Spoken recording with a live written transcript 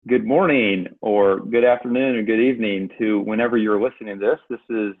Good morning, or good afternoon, or good evening to whenever you're listening to this. This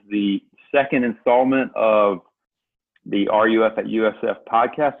is the second installment of the RUF at USF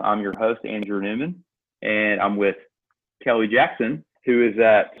podcast. I'm your host, Andrew Newman, and I'm with Kelly Jackson, who is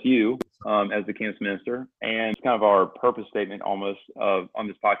at U as the campus minister. And it's kind of our purpose statement almost on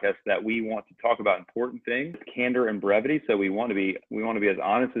this podcast that we want to talk about important things, candor and brevity. So we want to be as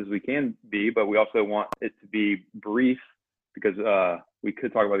honest as we can be, but we also want it to be brief because we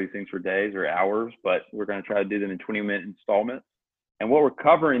could talk about these things for days or hours, but we're going to try to do them in 20-minute installments. And what we're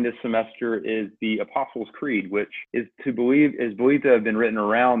covering this semester is the Apostles' Creed, which is believed to have been written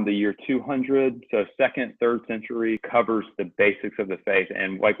around the year 200. So 2nd, 3rd century, covers the basics of the faith.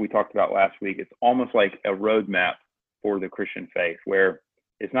 And like we talked about last week, it's almost like a roadmap for the Christian faith, where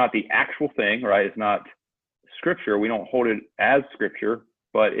it's not the actual thing, right? It's not scripture. We don't hold it as scripture,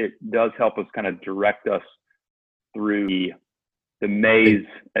 but it does help us kind of direct us through the maze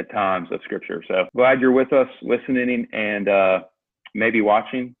at times of scripture. So glad you're with us, listening, and maybe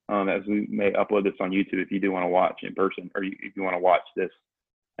watching, as we may upload this on YouTube if you do want to watch in person, or if you want to watch this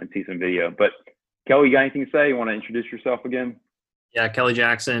and see some video. But Kelly, you got anything to say? You want to introduce yourself again? Yeah, Kelly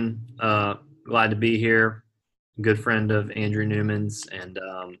Jackson. Glad to be here. Good friend of Andrew Newman's, and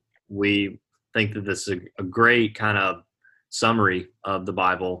we think that this is a great kind of summary of the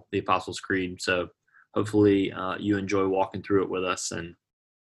Bible, the Apostles' Creed. So hopefully you enjoy walking through it with us, and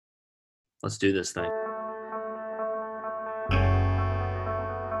let's do this thing.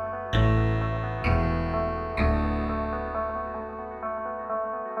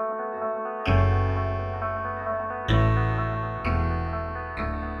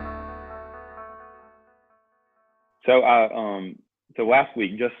 So last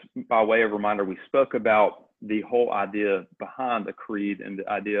week, just by way of reminder, we spoke about the whole idea behind the creed and the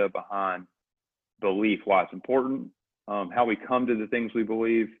idea behind belief, why it's important, how we come to the things we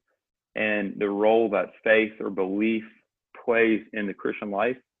believe, and the role that faith or belief plays in the Christian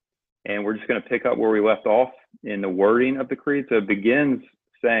life. And we're just going to pick up where we left off in the wording of the creed. So it begins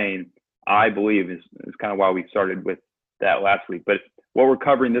saying, I believe, is kind of why we started with that last week. But what we're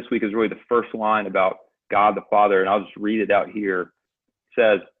covering this week is really the first line about God the Father, and I'll just read it out here. It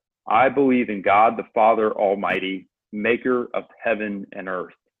says, I believe in God the Father Almighty, maker of heaven and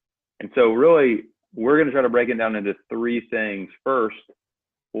earth. And so really, we're going to try to break it down into three things. First,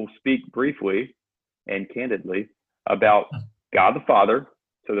 we'll speak briefly and candidly about God the Father,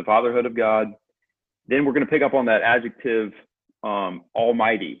 so the fatherhood of God. Then we're going to pick up on that adjective,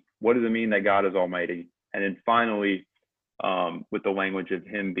 Almighty. What does it mean that God is Almighty? And then finally, with the language of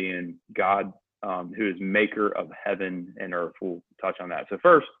Him being God, who is maker of heaven and earth. We'll touch on that. So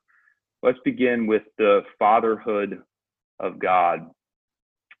first, let's begin with the fatherhood of God.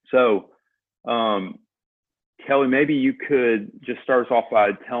 So, Kelly, maybe you could just start us off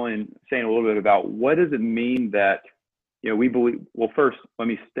by saying a little bit about what does it mean that, we believe. Well, first, let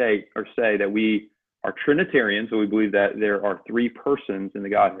me say that we are Trinitarians, so we believe that there are three persons in the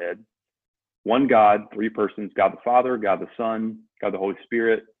Godhead. One God, three persons: God the Father, God the Son, God the Holy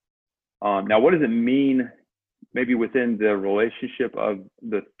Spirit. Now, what does it mean, maybe within the relationship of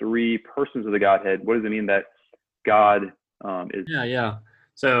the three persons of the Godhead? What does it mean that God is? Yeah.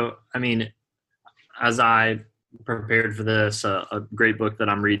 So, as I prepared for this, a great book that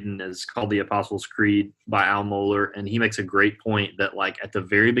I'm reading is called The Apostles' Creed by Al Mohler, and he makes a great point that, like, at the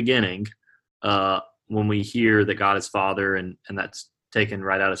very beginning, when we hear that God is Father, and that's taken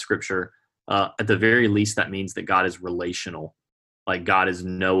right out of Scripture, at the very least, that means that God is relational. Like, God is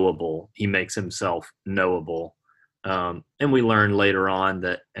knowable. He makes Himself knowable. And we learn later on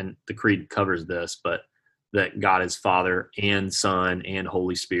that, and the Creed covers this, but that God is Father and Son and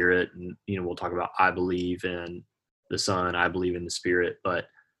Holy Spirit. And, we'll talk about I believe in the Son, I believe in the Spirit. But,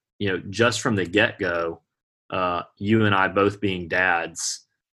 just from the get-go, you and I both being dads,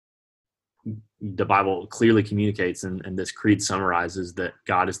 the Bible clearly communicates, and this Creed summarizes that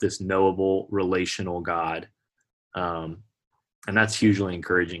God is this knowable, relational God. And that's hugely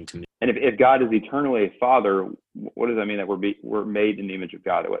encouraging to me. And if God is eternally a Father, what does that mean that we're made in the image of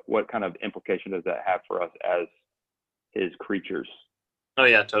God? What kind of implication does that have for us as His creatures? Oh,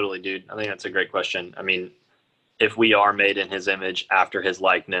 yeah, totally, dude. I think that's a great question. If we are made in His image after His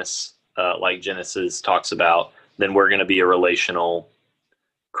likeness, like Genesis talks about, then we're going to be a relational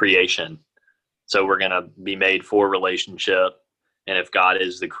creation. So we're going to be made for relationship. And if God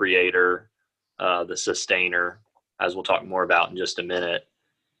is the creator, the sustainer, as we'll talk more about in just a minute,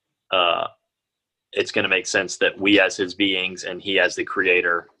 it's going to make sense that we as His beings and He as the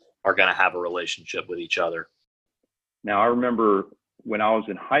creator are going to have a relationship with each other. Now, I remember when I was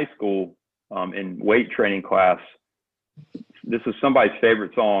in high school, in weight training class, this was somebody's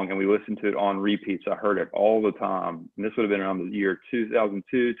favorite song, and we listened to it on repeat. So I heard it all the time. And this would have been around the year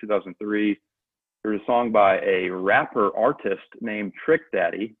 2002, 2003. There's a song by a rapper artist named Trick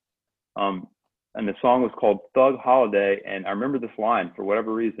Daddy. And the song was called Thug Holiday. And I remember this line for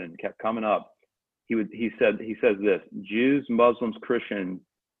whatever reason kept coming up. He says this: Jews, Muslims, Christians,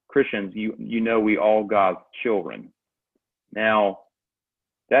 you know, we all God's children. Now,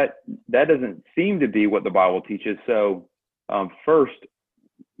 that doesn't seem to be what the Bible teaches. So first,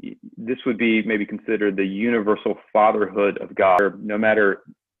 this would be maybe considered the universal fatherhood of God. No matter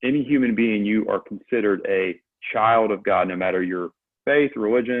any human being, you are considered a child of God, no matter your faith,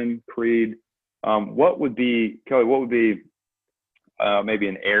 religion, creed. What would be, Kelly, what would be maybe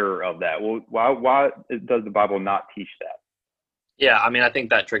an error of that? Well, why does the Bible not teach that? Yeah, I mean, I think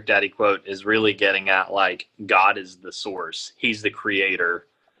that Trick Daddy quote is really getting at, like, God is the source. He's the creator.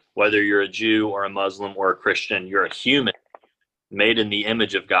 Whether you're a Jew or a Muslim or a Christian, you're a human made in the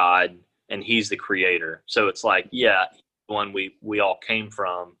image of God, and he's the creator. So it's like, yeah, one we all came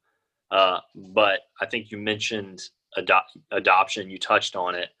from. But I think you mentioned adoption. You touched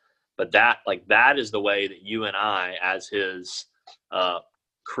on it. But that is the way that you and I, as his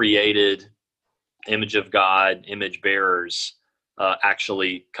created image of God, image bearers,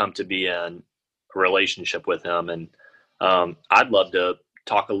 actually come to be in a relationship with him. And I'd love to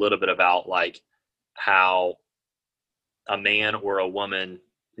talk a little bit about, like, how a man or a woman,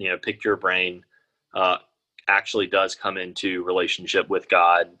 you know, pick your brain, actually does come into relationship with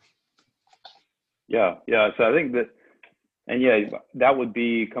God. Yeah. So I think that, and that would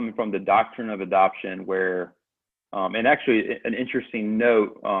be coming from the doctrine of adoption, where, and actually an interesting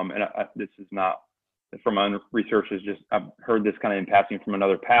note, and this is not from my own research, is just, I've heard this kind of in passing from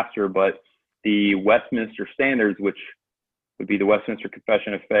another pastor, but the Westminster Standards, which would be the Westminster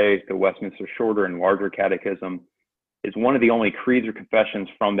Confession of Faith, the Westminster Shorter and Larger Catechism, is one of the only creeds or confessions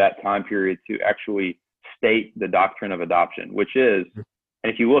from that time period to actually state the doctrine of adoption, which is,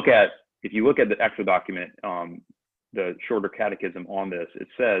 and if you look at the actual document, the Shorter Catechism on this, it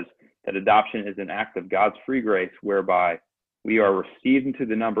says that adoption is an act of God's free grace whereby we are received into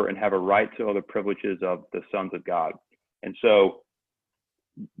the number and have a right to all the privileges of the sons of God. And so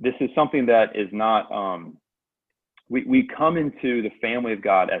this is something that is not, we come into the family of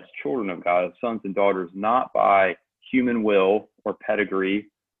God as children of God, as sons and daughters, not by human will or pedigree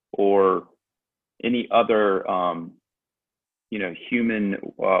or any other human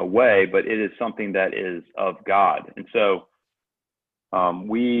way, but it is something that is of God. And so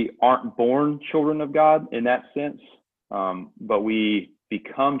we aren't born children of God in that sense, but we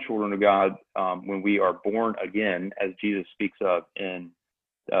become children of God when we are born again, as Jesus speaks of in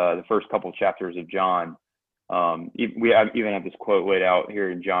the first couple chapters of John. We even have this quote laid out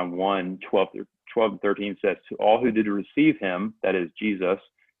here in John 1:12 and 13 says, to all who did receive him, that is Jesus,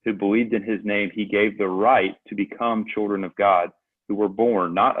 who believed in his name, he gave the right to become children of God, who were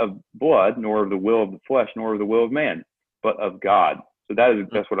born not of blood, nor of the will of the flesh, nor of the will of man, but of God. So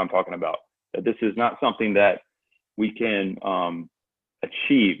that's what I'm talking about. That this is not something that we can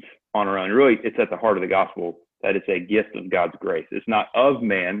achieve on our own. Really, it's at the heart of the gospel that it's a gift of God's grace. It's not of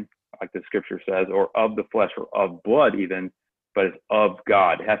man, like the scripture says, or of the flesh, or of blood even, but it's of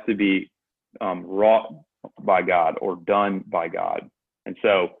God. It has to be wrought by God or done by God. And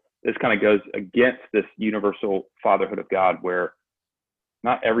so this kind of goes against this universal fatherhood of God, where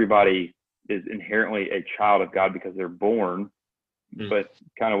not everybody is inherently a child of God because they're born, but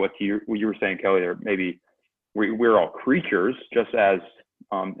kind of what you were saying, Kelly, there, maybe we're all creatures, just as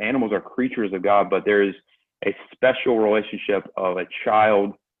animals are creatures of God, but there is a special relationship of a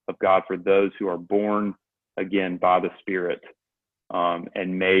child of God for those who are born again by the Spirit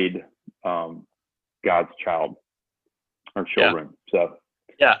and made God's child or children. Yeah. So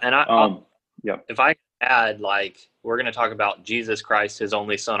yeah, and if I add, like, we're going to talk about Jesus Christ, his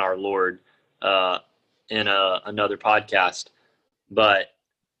only Son, our Lord, in another podcast, but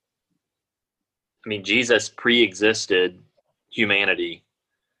I mean, Jesus pre-existed humanity,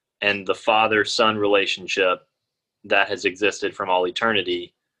 and the father-son relationship that has existed from all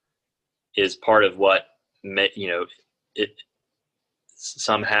eternity is part of what, it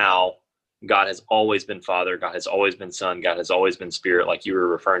somehow God has always been Father, God has always been Son, God has always been Spirit, like you were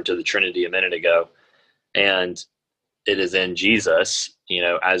referring to the Trinity a minute ago. And it is in Jesus,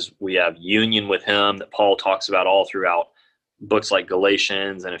 as we have union with him that Paul talks about all throughout books like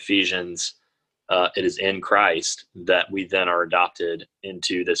Galatians and Ephesians. It is in Christ that we then are adopted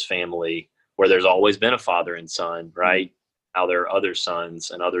into this family where there's always been a father and son, right? Now there are other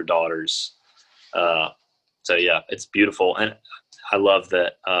sons and other daughters. So yeah, it's beautiful. And I love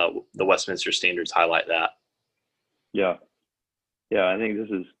that the Westminster Standards highlight that. Yeah. Yeah, I think this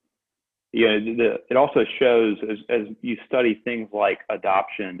is, it also shows as you study things like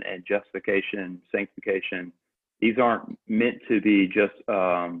adoption and justification, sanctification, these aren't meant to be just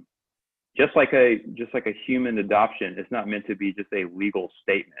like a human adoption. It's not meant to be just a legal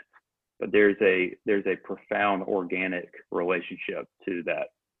statement, but there's a profound organic relationship to that,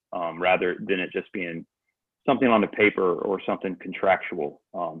 rather than it just being something on the paper or something contractual.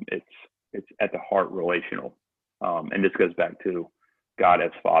 It's at the heart relational, and this goes back to God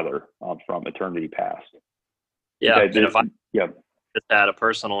as Father, from eternity past. Yeah, Okay, and if I yeah, just add a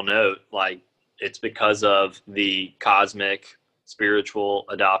personal note, like it's because of the cosmic spiritual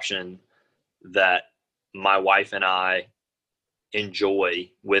adoption that my wife and I enjoy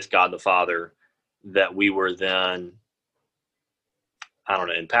with God the Father, that we were then, I don't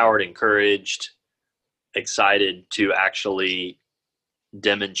know, empowered, encouraged, excited to actually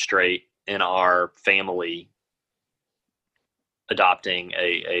demonstrate in our family adopting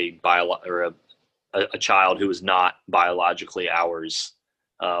a child who was not biologically ours.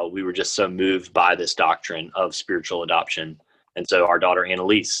 We were just so moved by this doctrine of spiritual adoption. And so our daughter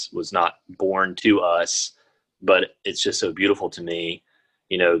Annalise was not born to us, but it's just so beautiful to me,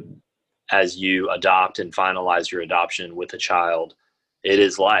 as you adopt and finalize your adoption with a child, it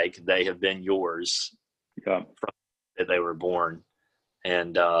is like they have been yours yeah. from that they were born.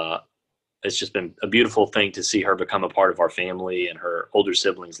 And it's just been a beautiful thing to see her become a part of our family and her older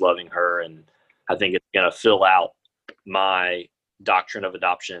siblings loving her. And I think it's going to fill out my doctrine of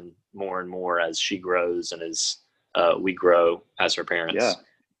adoption more and more as she grows and as we grow as her parents.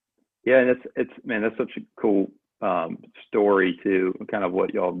 Yeah, and man, that's such a cool story too, kind of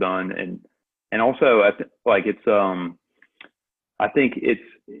what y'all have done, and also I think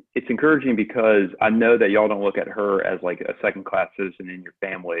it's encouraging because I know that y'all don't look at her as like a second class citizen in your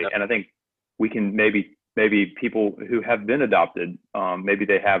family, and I think we can maybe people who have been adopted, maybe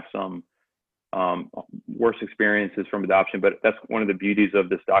they have some worse experiences from adoption, but that's one of the beauties of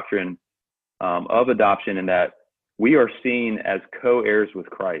this doctrine of adoption, in that we are seen as co-heirs with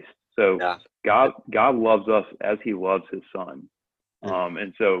Christ. So God loves us as He loves His Son,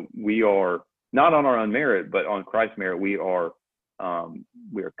 and so we are not on our own merit, but on Christ's merit. We are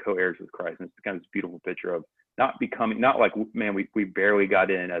co-heirs with Christ, and it's kind of this beautiful picture of not like, man, we barely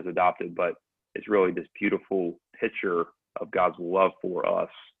got in as adopted, but it's really this beautiful picture of God's love for us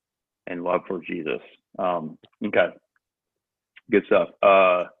and love for Jesus. Okay, good stuff.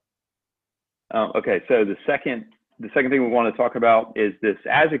 Okay, so the second thing we want to talk about is this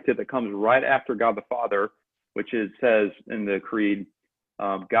adjective that comes right after God the Father, which says in the Creed,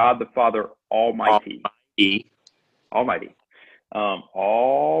 God the Father Almighty. Almighty.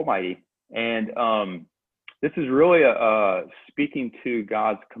 And this is really speaking to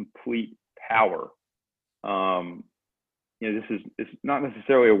God's complete power. It's not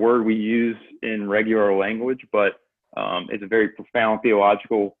necessarily a word we use in regular language, but it's a very profound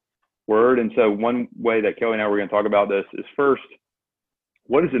theological word. And so one way that Kelly and I were going to talk about this is, first,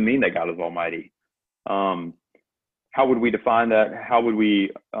 what does it mean that God is Almighty? How would we define that? How would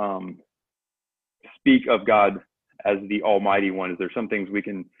we speak of God as the Almighty One? Is there some things we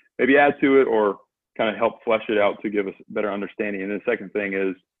can maybe add to it or kind of help flesh it out to give us a better understanding? And the second thing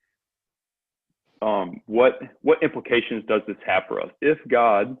is, what implications does this have for us? If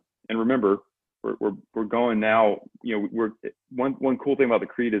God, and remember, we're going now, one cool thing about the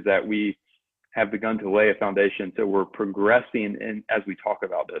Creed is that we have begun to lay a foundation. So we're progressing as we talk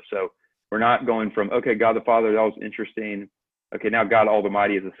about this. So we're not going from, okay, God the Father, that was interesting. Okay, now God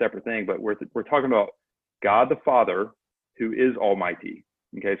Almighty is a separate thing, but we're talking about God the Father, who is Almighty.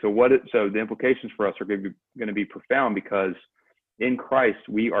 Okay, so the implications for us are going to be profound, because in Christ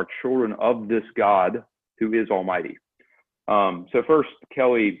we are children of this God who is Almighty. So first,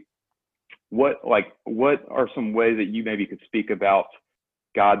 Kelly, what are some ways that you maybe could speak about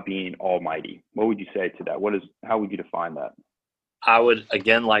God being Almighty? What would you say to that? How would you define that? I would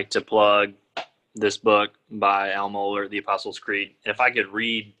again like to plug this book by Al Mohler, The Apostles' Creed. If I could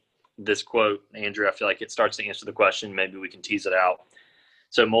read this quote, Andrew, I feel like it starts to answer the question. Maybe we can tease it out.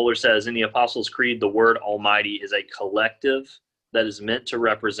 So Mohler says, in the Apostles' Creed, the word Almighty is a collective that is meant to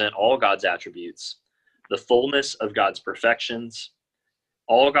represent all God's attributes, the fullness of God's perfections,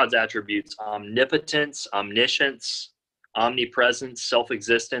 all God's attributes, omnipotence, omniscience, omnipresence,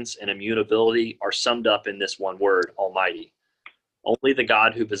 self-existence, and immutability are summed up in this one word, Almighty. Only the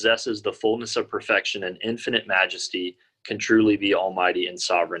God who possesses the fullness of perfection and infinite majesty can truly be almighty and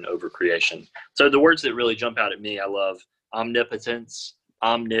sovereign over creation. So the words that really jump out at me, I love omnipotence,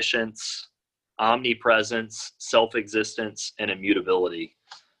 omniscience, omnipresence, self-existence, and immutability.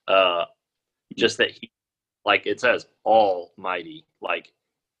 Just that like it says almighty, like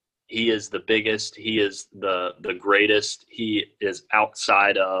he is the biggest, he is the greatest, he is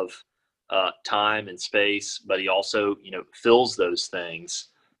outside of time and space, but he also, fills those things.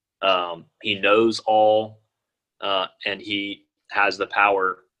 He knows all, and he has the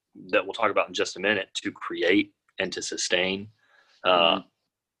power that we'll talk about in just a minute to create and to sustain.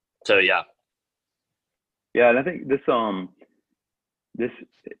 So yeah. Yeah, and I think this this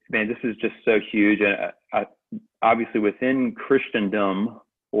is just so huge, and obviously within Christendom,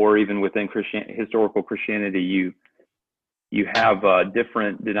 or even within historical Christianity, you have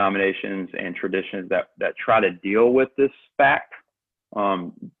different denominations and traditions that try to deal with this fact,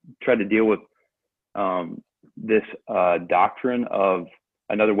 try to deal with this doctrine of,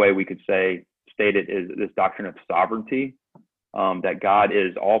 another way we could state it is this doctrine of sovereignty, that God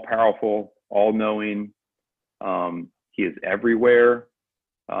is all powerful, all knowing. He is everywhere.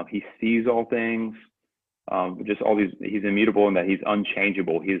 He sees all things. Just all these, he's immutable, and that he's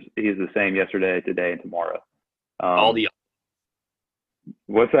unchangeable. He's the same yesterday, today, and tomorrow.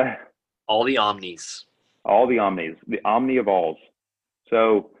 What's that? All the omnis. All the omnis, the omni of alls.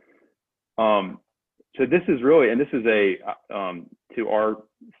 So, so this is really, and this is to our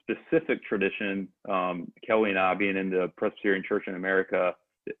specific tradition, Kelly and I being in the Presbyterian Church in America,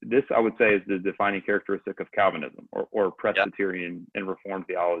 this I would say is the defining characteristic of Calvinism or Presbyterian and Reformed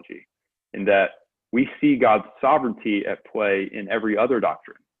theology, in that we see God's sovereignty at play in every other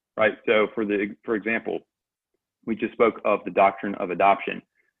doctrine, right? So for example, we just spoke of the doctrine of adoption.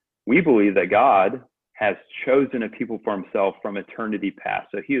 We believe that God has chosen a people for himself from eternity past.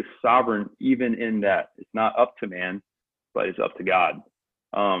 So he is sovereign even in that. It's not up to man, but it's up to God.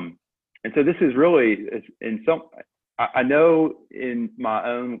 And so this is really, I know in my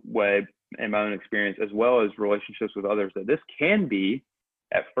own way and my own experience, as well as relationships with others, that this can be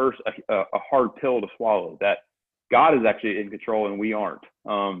at first a hard pill to swallow, that God is actually in control and we aren't.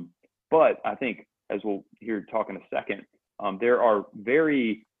 But I think, as we'll hear talk in a second, there are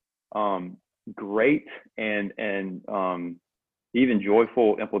very great and even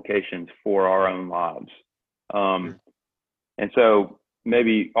joyful implications for our own lives. And so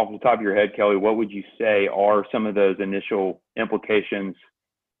maybe off the top of your head, Kelly, what would you say are some of those initial implications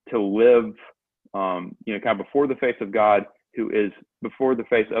to live, kind of before the face of God, before the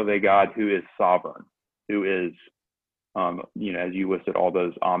face of a God who is sovereign, who is, as you listed, all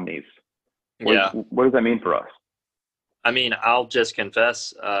those omnis. What does that mean for us? I mean, I'll just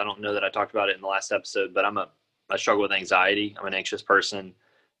confess, I don't know that I talked about it in the last episode, but I struggle with anxiety. I'm an anxious person.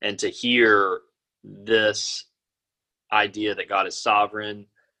 And to hear this idea that God is sovereign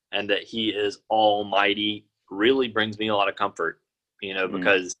and that he is almighty really brings me a lot of comfort,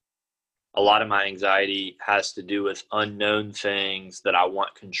 because a lot of my anxiety has to do with unknown things that I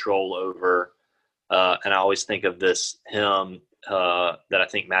want control over. And I always think of this hymn that I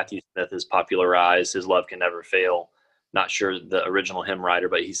think Matthew Smith has popularized, "His Love Can Never Fail." Not sure the original hymn writer,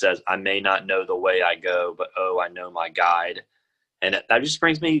 but he says, "I may not know the way I go, but oh, I know my guide." And that just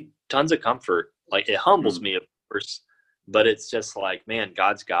brings me tons of comfort. Like, it humbles me, of course, but it's just like, man,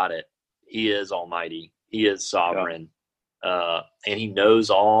 God's got it. He is almighty. He is sovereign. Yeah. And he knows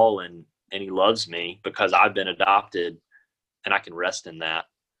all, and he loves me because I've been adopted, and I can rest in that.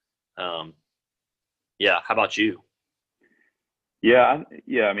 Yeah. How about you? Yeah.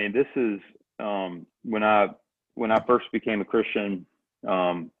 I mean, this is, when I first became a Christian,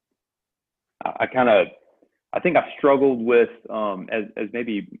 I think I struggled with, as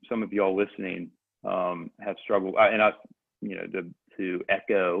maybe some of y'all listening have struggled, to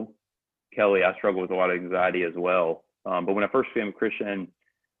echo Kelly, I struggle with a lot of anxiety as well. But when I first became a Christian,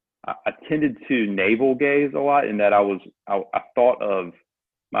 I tended to navel gaze a lot, in that I thought of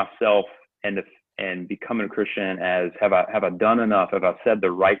myself and becoming a Christian as, have I done enough? Have I said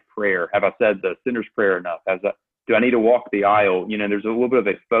the right prayer? Have I said the sinner's prayer enough? Do I need to walk the aisle? There's a little bit of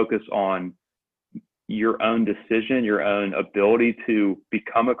a focus on your own decision, your own ability to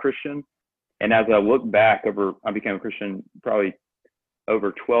become a Christian. And as I look back I became a Christian probably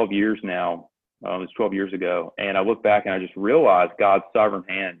over 12 years now. It's 12 years ago. And I look back and I just realized God's sovereign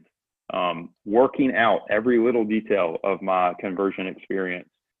hand working out every little detail of my conversion experience.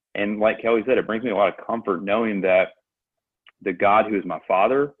 And like Kelly said, it brings me a lot of comfort knowing that the God who is my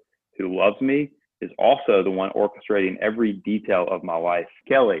Father, who loves me, is also the one orchestrating every detail of my life.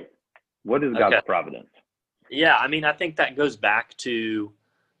 Kelly, what is God's providence? Yeah, I mean, I think that goes back to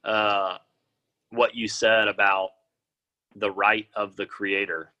what you said about the right of the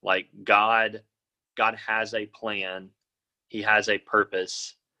Creator. Like, God has a plan, he has a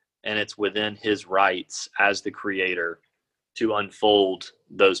purpose, and it's within his rights as the Creator to unfold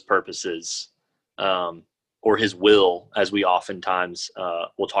those purposes. or his will, as we oftentimes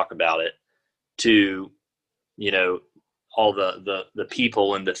will talk about it, to, all the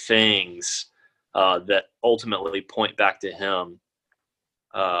people and the things that ultimately point back to him,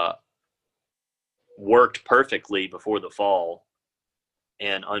 worked perfectly before the fall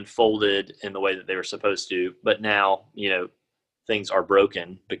and unfolded in the way that they were supposed to. But now, things are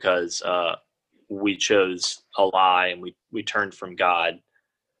broken because we chose a lie and we turned from God.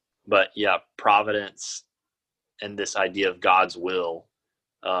 But yeah, providence and this idea of God's will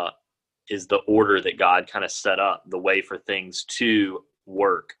is the order that God kind of set up, the way for things to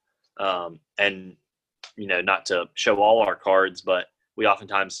work. And, not to show all our cards, but we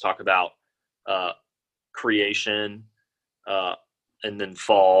oftentimes talk about creation and then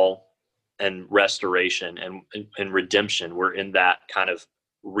fall and restoration and redemption. We're in that kind of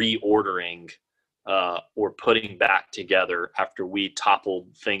reordering or putting back together after we toppled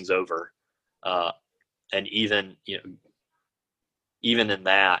things over. And even in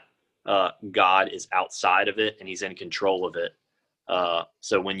that, God is outside of it and he's in control of it.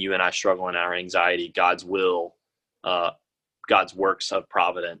 So when you and I struggle in our anxiety, God's will, God's works of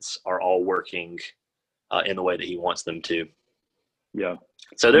providence are all working in the way that he wants them to. Yeah.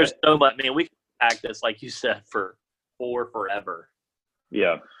 So there's so much, man, we can pack this, like you said, for forever.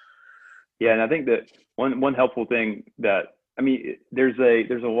 Yeah. Yeah. And I think that one helpful thing that, there's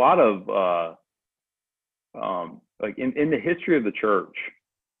a lot of, like in the history of the church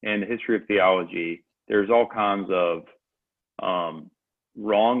and the history of theology, there's all kinds of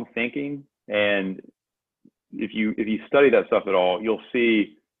wrong thinking. And if you study that stuff at all, you'll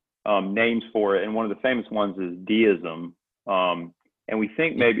see names for it. And one of the famous ones is deism. And we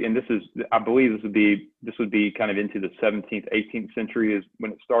think maybe, and I believe this would be kind of into the 17th, 18th century is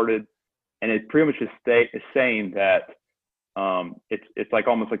when it started. And it pretty much is saying that it's like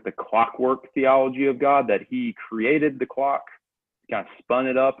almost like the clockwork theology of God, that he created the clock, kind of spun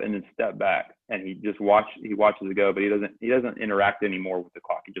it up and then stepped back, and he watches it go, but he doesn't interact anymore with the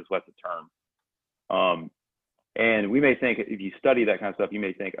clock. He just lets it turn. And we may think, if you study that kind of stuff, you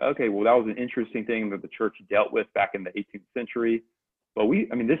may think, okay, well, that was an interesting thing that the church dealt with back in the 18th century. But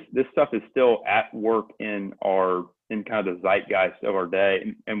this stuff is still at work in kind of the zeitgeist of our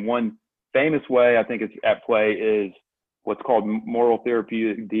day. And one famous way I think it's at play is what's called moral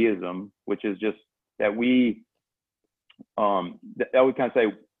therapeutic deism, which is just that we kind of say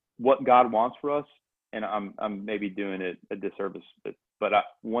what God wants for us. And I'm maybe doing it a disservice, but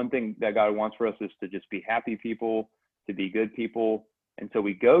one thing that God wants for us is to just be happy people, to be good people. And so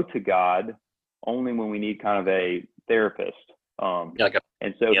we go to God only when we need kind of a therapist. And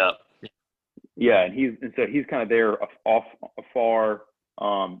he's kind of there afar,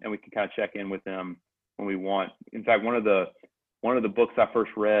 and we can kind of check in with him when we want. In fact, one of the books I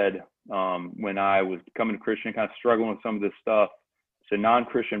first read when I was becoming a Christian, kind of struggling with some of this stuff, it's a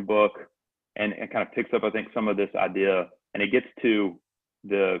non-Christian book, and it kind of picks up, I think, some of this idea, and it gets to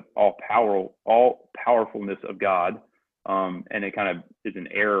the all powerfulness of God, and it kind of is an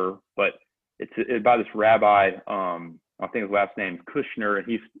error, but it's by this rabbi. I think his last name is Kushner, and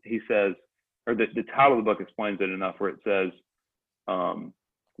he says, or the title of the book explains it enough, where it says,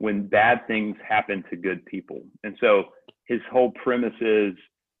 when bad things happen to good people. And so his whole premise is,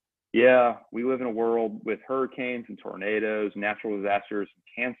 yeah, we live in a world with hurricanes and tornadoes, natural disasters,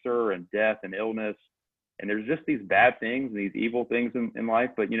 cancer and death and illness. And there's just these bad things and these evil things in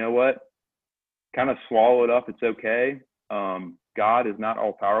life. But you know what? Kind of swallow it up. It's okay. God is not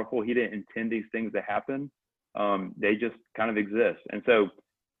all powerful. He didn't intend these things to happen. They just kind of exist. And so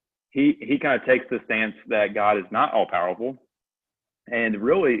he kind of takes the stance that God is not all powerful. And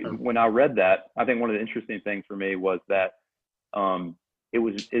really, when I read that, I think one of the interesting things for me was that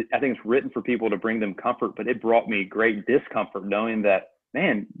I think it's written for people to bring them comfort, but it brought me great discomfort knowing that,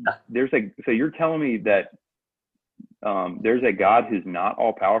 man, so you're telling me that there's a God who's not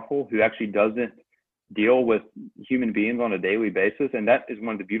all powerful, who actually doesn't deal with human beings on a daily basis. And that is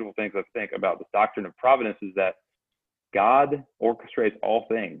one of the beautiful things I think about this doctrine of providence, is that God orchestrates all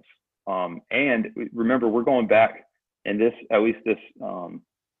things. And remember, we're going back in this, at least this, our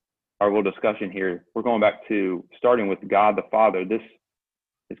little discussion here, we're going back to starting with God the Father. This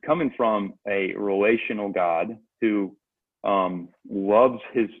is coming from a relational God who loves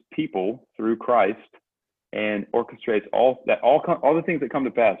his people through Christ and orchestrates all the things that come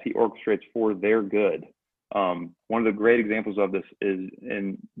to pass. He orchestrates for their good. One of the great examples of this is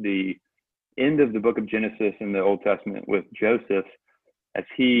in the end of the book of Genesis in the Old Testament with Joseph, as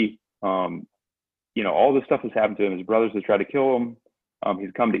he, all this stuff has happened to him. His brothers have tried to kill him.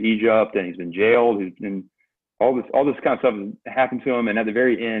 He's come to Egypt and he's been jailed. He's been all this kind of stuff has happened to him. And at the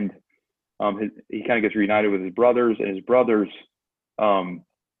very end, he kind of gets reunited with his brothers, and his brothers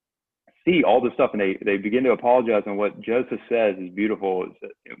see all this stuff, and they begin to apologize. And what Joseph says is beautiful, is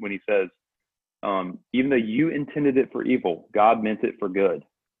when he says, even though you intended it for evil, God meant it for good.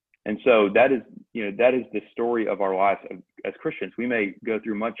 And so that is the story of our lives as Christians. We may go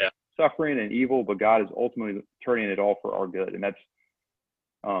through much suffering and evil, but God is ultimately turning it all for our good. And that's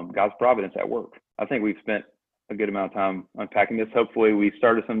God's providence at work. I think we've spent a good amount of time unpacking this. Hopefully we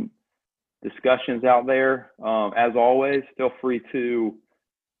started some discussions out there. As always, feel free to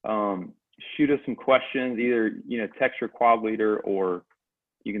shoot us some questions, either text your quad leader, or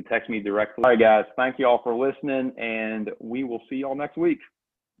you can text me directly. All right, guys, thank you all for listening, and we will see y'all next week.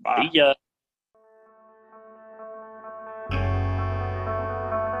 Bye. See ya.